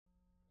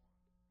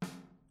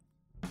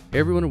Hey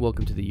everyone, and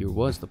welcome to The Year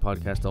Was, the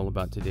podcast all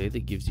about today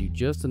that gives you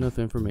just enough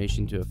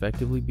information to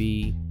effectively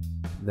be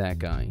that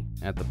guy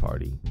at the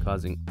party,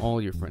 causing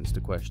all your friends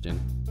to question,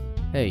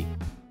 hey,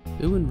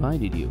 who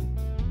invited you?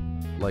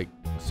 Like,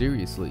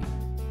 seriously,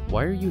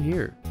 why are you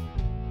here?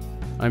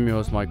 I'm your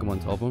host, Michael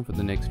Montalvo, and for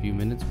the next few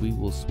minutes we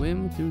will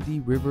swim through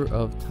the river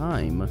of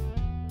time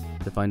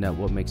to find out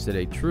what makes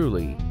today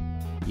truly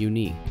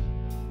unique.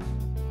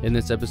 In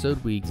this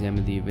episode, we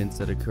examine the events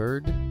that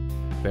occurred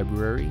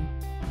February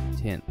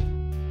 10th.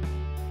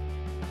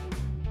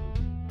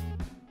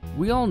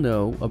 We all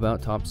know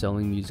about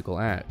top-selling musical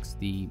acts,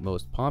 the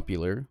most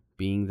popular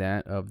being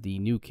that of the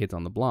New Kids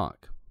on the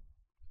Block.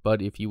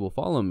 But if you will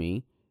follow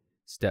me,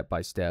 step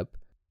by step,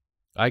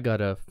 I got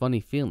a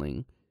funny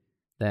feeling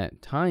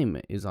that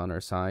time is on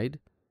our side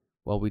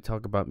while we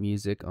talk about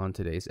music on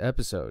today's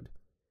episode.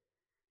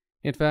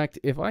 In fact,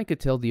 if I could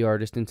tell the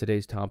artist in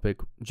today's topic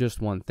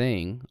just one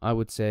thing, I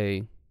would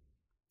say,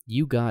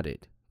 you got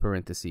it,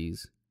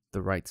 parentheses,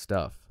 the right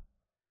stuff.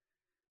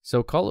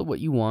 So call it what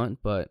you want,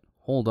 but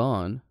hold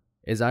on.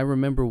 As I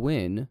remember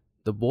when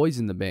the boys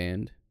in the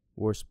band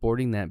were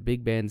sporting that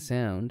big band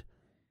sound,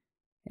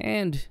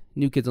 and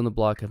New Kids on the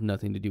Block have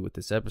nothing to do with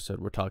this episode.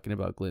 We're talking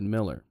about Glenn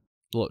Miller.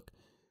 Look,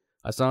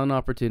 I saw an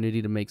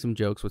opportunity to make some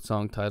jokes with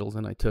song titles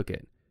and I took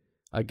it.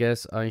 I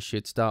guess I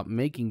should stop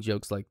making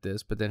jokes like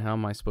this, but then how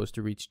am I supposed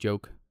to reach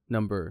joke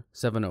number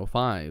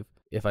 705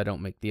 if I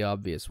don't make the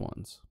obvious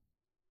ones?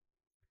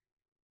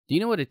 Do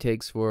you know what it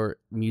takes for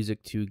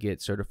music to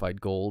get certified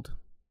gold?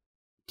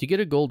 To get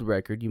a gold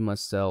record, you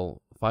must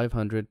sell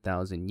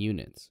 500,000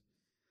 units.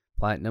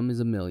 Platinum is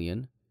 1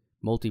 million,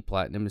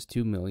 multi-platinum is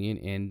 2 million,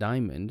 and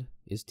diamond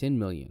is 10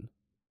 million.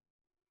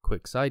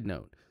 Quick side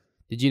note,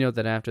 did you know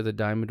that after the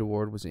Diamond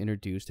Award was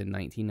introduced in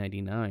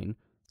 1999,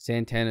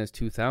 Santana's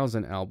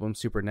 2000 album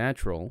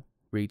Supernatural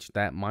reached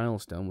that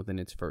milestone within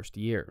its first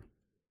year?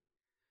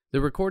 The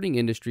Recording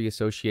Industry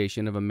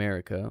Association of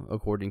America,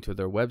 according to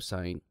their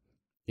website,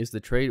 is the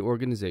trade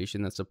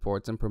organization that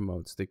supports and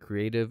promotes the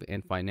creative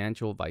and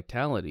financial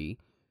vitality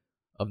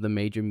of the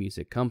major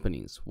music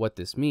companies. What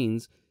this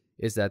means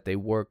is that they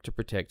work to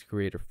protect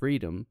creative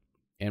freedom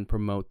and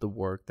promote the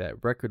work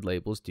that record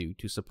labels do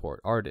to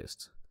support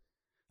artists.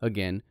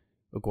 Again,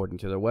 according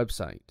to their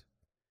website.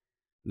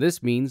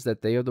 This means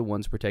that they are the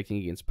ones protecting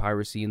against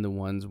piracy and the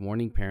ones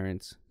warning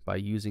parents by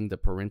using the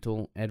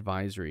parental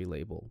advisory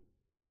label.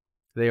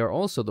 They are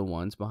also the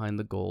ones behind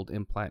the Gold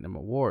and Platinum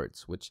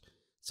Awards, which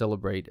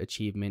celebrate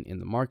achievement in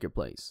the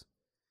marketplace.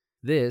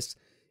 This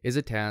is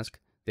a task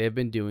they have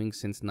been doing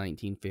since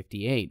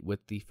 1958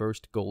 with the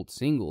first gold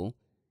single,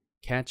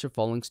 Catch a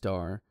Falling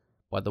Star,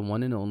 by the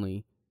one and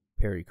only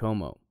Perry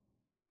Como.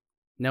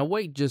 Now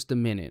wait just a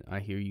minute, I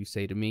hear you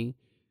say to me.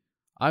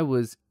 I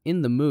was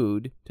in the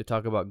mood to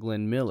talk about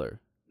Glenn Miller,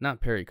 not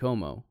Perry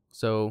Como,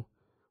 so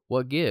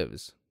what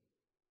gives?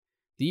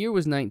 The year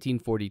was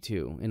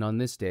 1942, and on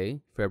this day,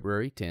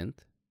 February 10th,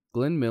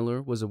 Glenn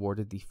Miller was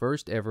awarded the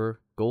first ever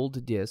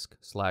gold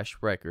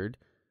disc/record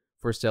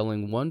for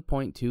selling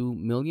 1.2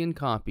 million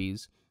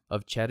copies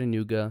of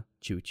Chattanooga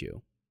Choo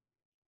Choo.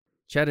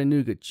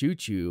 Chattanooga Choo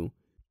Choo,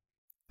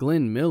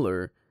 Glenn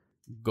Miller,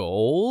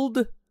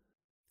 gold?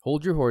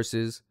 Hold your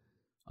horses,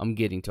 I'm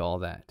getting to all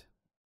that.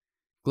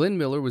 Glenn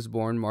Miller was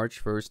born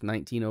March 1st,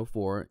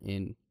 1904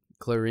 in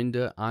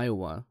Clarinda,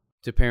 Iowa,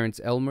 to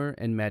parents Elmer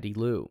and Mattie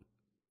Lou.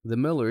 The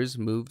Millers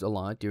moved a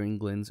lot during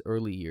Glenn's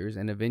early years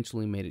and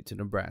eventually made it to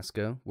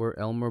Nebraska, where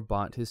Elmer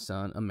bought his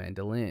son a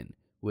mandolin,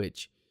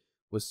 which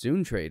was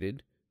soon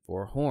traded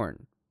for a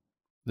horn.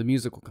 The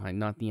musical kind,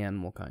 not the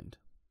animal kind.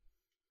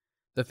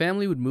 The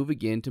family would move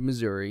again to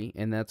Missouri,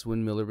 and that's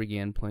when Miller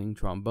began playing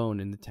trombone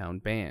in the town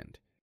band.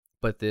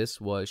 But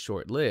this was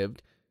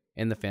short-lived,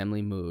 and the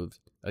family moved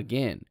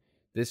again,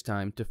 this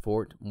time to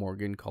Fort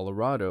Morgan,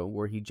 Colorado,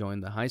 where he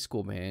joined the high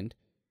school band,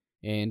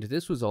 and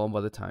this was all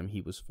by the time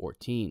he was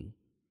 14.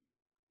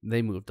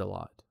 They moved a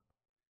lot.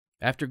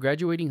 After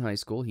graduating high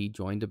school, he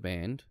joined a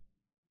band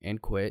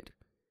and quit,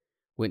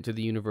 went to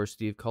the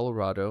University of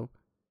Colorado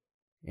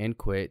and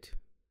quit,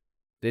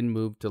 then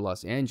moved to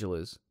Los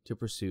Angeles to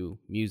pursue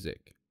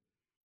music.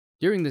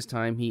 During this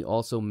time, he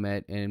also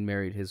met and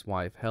married his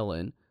wife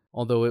Helen,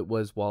 although it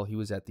was while he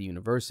was at the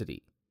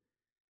university.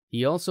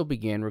 He also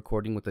began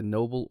recording with the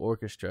Noble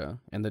Orchestra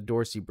and the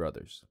Dorsey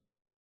Brothers.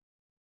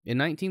 In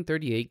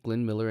 1938,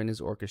 Glenn Miller and his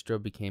orchestra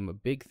became a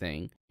big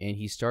thing, and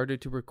he started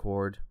to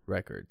record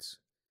records.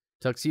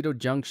 Tuxedo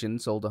Junction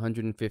sold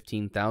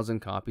 115,000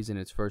 copies in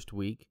its first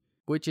week,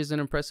 which is an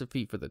impressive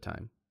feat for the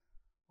time.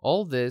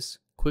 All this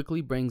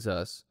quickly brings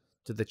us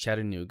to the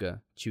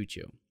Chattanooga Choo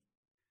Choo.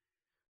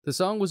 The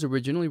song was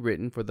originally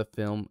written for the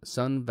film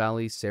Sun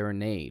Valley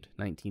Serenade,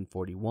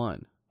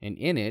 1941, and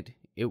in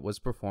it was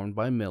performed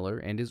by Miller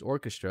and his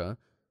orchestra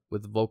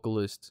with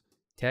vocalists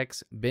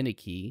Tex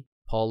Beneke,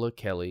 Paula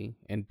Kelly,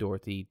 and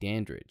Dorothy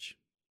Dandridge.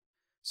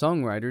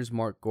 Songwriters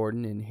Mark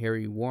Gordon and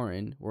Harry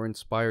Warren were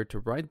inspired to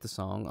write the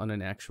song on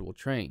an actual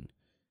train.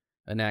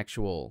 An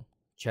actual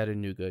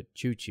Chattanooga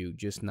Choo Choo,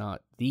 just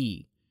not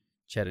the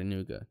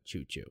Chattanooga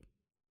Choo Choo.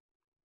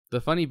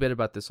 The funny bit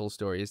about this whole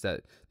story is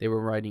that they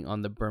were writing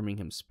on the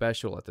Birmingham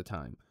special at the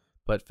time,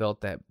 but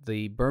felt that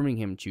the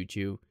Birmingham Choo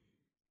Choo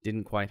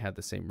didn't quite have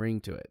the same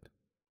ring to it.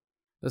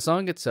 The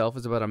song itself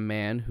is about a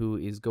man who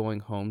is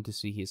going home to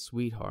see his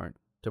sweetheart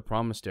to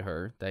promise to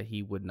her that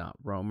he would not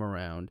roam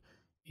around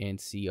and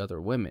see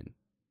other women.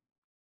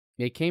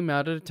 It came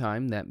out at a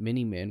time that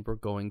many men were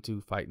going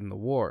to fight in the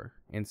war,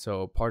 and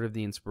so part of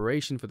the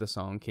inspiration for the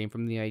song came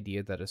from the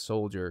idea that a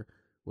soldier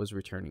was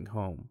returning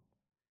home.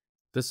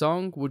 The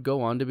song would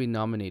go on to be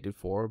nominated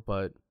for,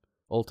 but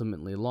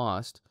ultimately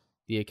lost,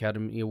 the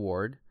Academy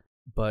Award,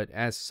 but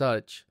as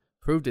such,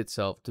 proved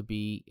itself to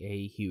be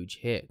a huge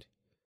hit.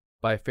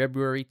 By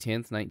February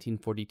 10th,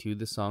 1942,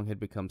 the song had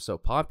become so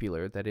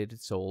popular that it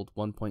had sold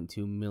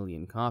 1.2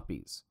 million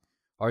copies.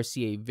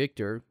 RCA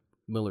Victor,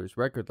 Miller's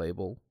record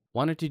label,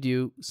 wanted to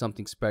do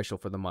something special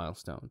for the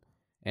milestone,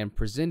 and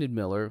presented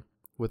Miller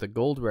with a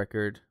gold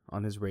record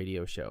on his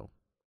radio show.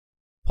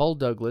 Paul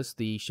Douglas,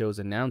 the show's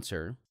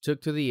announcer,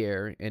 took to the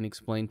air and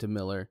explained to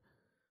Miller,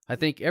 "I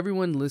think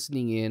everyone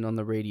listening in on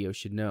the radio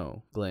should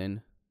know,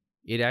 Glenn,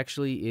 it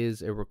actually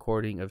is a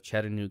recording of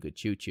Chattanooga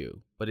Choo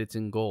Choo, but it's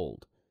in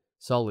gold,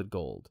 solid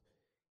gold,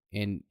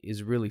 and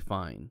is really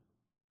fine."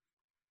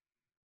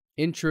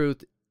 In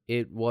truth,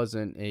 it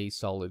wasn't a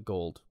solid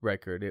gold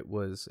record. It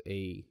was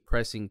a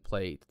pressing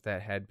plate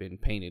that had been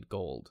painted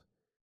gold.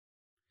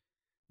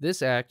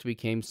 This act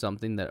became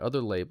something that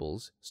other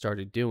labels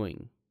started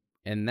doing,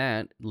 and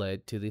that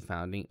led to the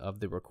founding of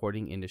the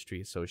Recording Industry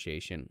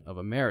Association of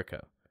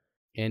America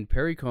and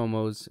Perry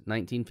Como's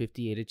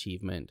 1958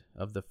 achievement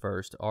of the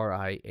first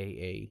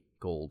RIAA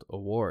Gold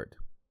Award.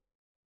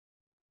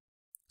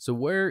 So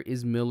where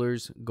is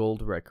Miller's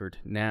gold record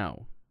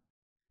now?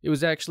 It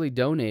was actually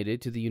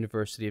donated to the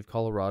University of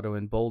Colorado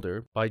in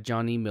Boulder by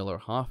Johnny Miller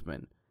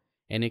Hoffman,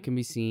 and it can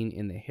be seen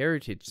in the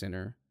Heritage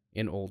Center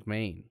in Old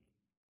Main.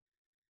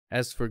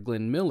 As for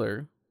Glenn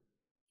Miller,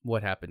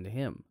 what happened to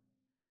him?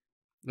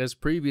 As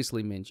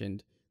previously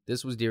mentioned,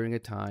 this was during a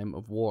time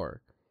of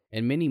war,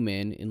 and many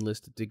men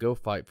enlisted to go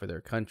fight for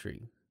their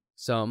country.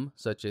 Some,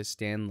 such as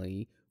Stan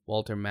Lee,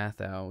 Walter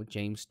Matthau,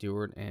 James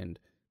Stewart, and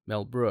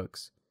Mel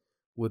Brooks,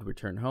 would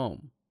return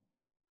home.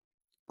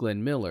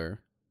 Glenn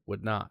Miller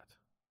would not.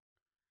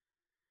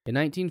 In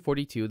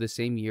 1942, the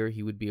same year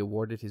he would be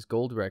awarded his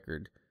gold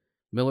record,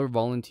 Miller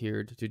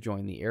volunteered to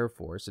join the Air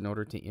Force in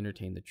order to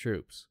entertain the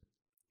troops.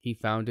 He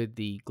founded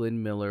the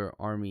Glenn Miller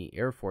Army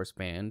Air Force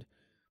Band,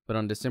 but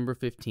on December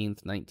 15,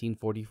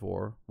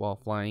 1944, while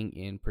flying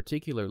in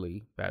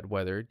particularly bad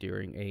weather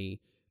during a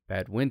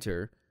bad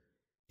winter,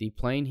 the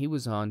plane he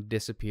was on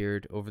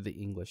disappeared over the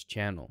English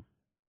Channel.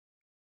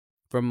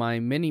 From my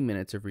many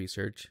minutes of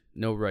research,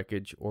 no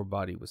wreckage or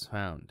body was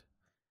found.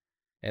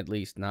 At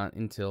least not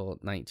until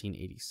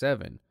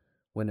 1987,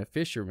 when a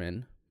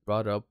fisherman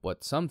brought up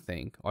what some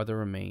think are the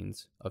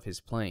remains of his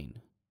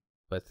plane.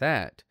 But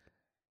that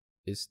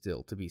is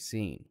still to be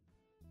seen.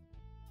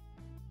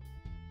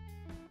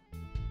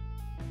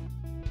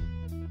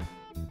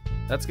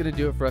 That's going to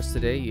do it for us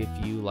today.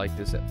 If you like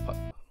this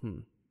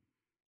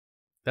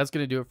That's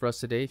going to do it for us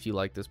today. If you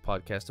like this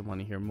podcast and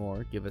want to hear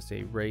more, give us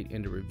a rate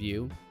and a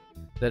review.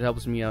 That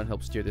helps me out and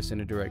helps steer this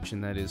in a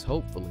direction that is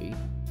hopefully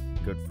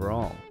good for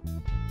all.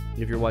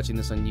 If you're watching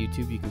this on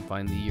YouTube, you can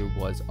find the Year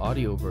Was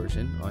audio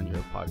version on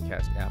your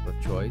podcast app of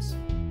choice.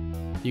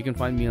 You can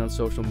find me on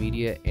social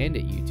media and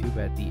at YouTube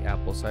at the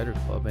Apple Cider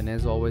Club. And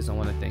as always, I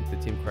want to thank the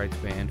Tim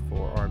Kreitz Band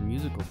for our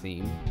musical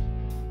theme.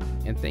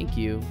 And thank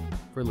you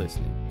for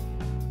listening.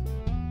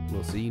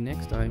 We'll see you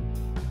next time.